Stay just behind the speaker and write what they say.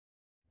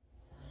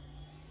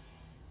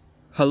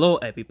Hello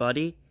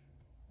everybody,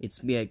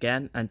 it's me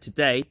again, and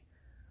today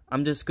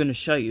I'm just gonna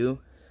show you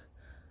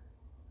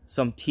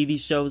some TV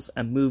shows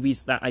and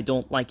movies that I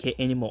don't like it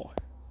anymore.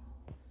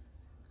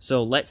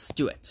 So let's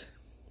do it.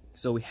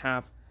 So we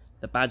have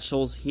the bad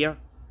shows here,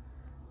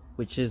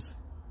 which is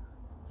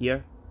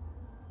here.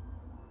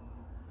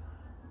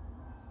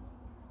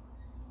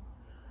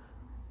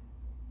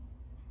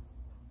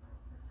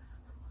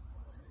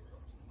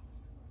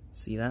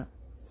 See that?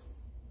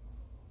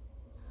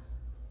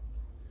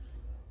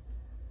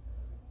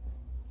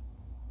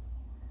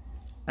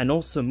 And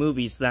also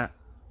movies that,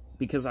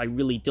 because I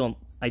really didn't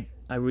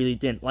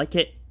like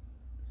it.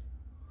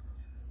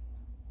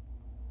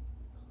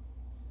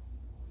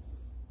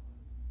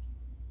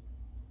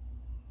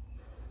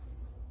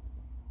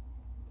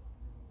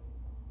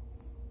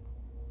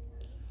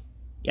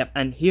 Yep,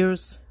 and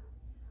here's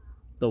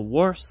the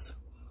worst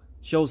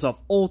shows of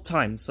all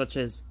time, I'm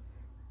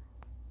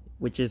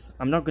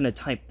not gonna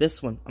type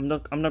this one. I'm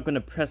not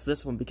gonna press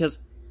this one because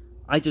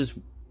I just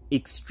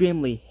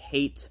extremely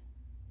hate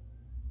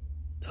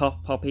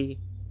Tough Puppy,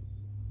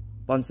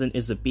 Bunsen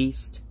is a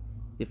Beast,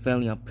 The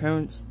Family of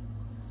Parents,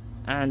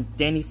 and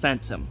Danny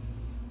Phantom.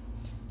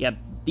 Yeah,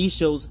 these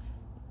shows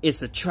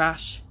is a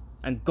trash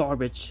and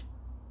garbage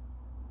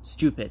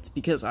stupid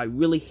because I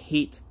really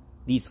hate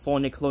these 4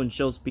 Nickelodeon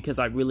shows because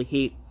I really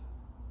hate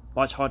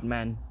Watch Hard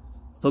Man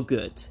for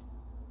good.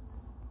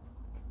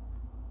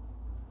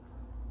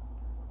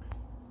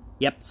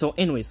 Yep, so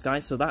anyways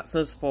guys, so that's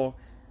us for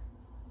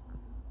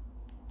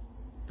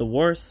the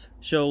worst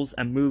shows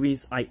and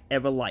movies I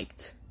ever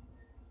liked.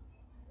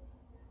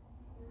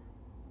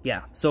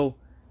 Yeah, so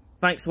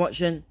thanks for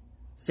watching.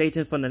 Stay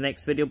tuned for the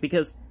next video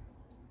because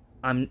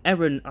I'm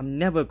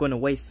never gonna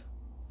waste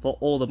for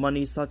all the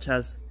money such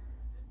as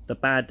the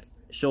bad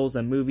shows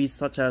and movies,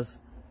 such as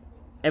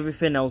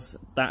everything else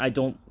that I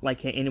don't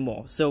like it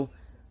anymore. So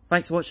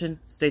thanks for watching.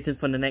 Stay tuned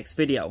for the next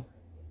video.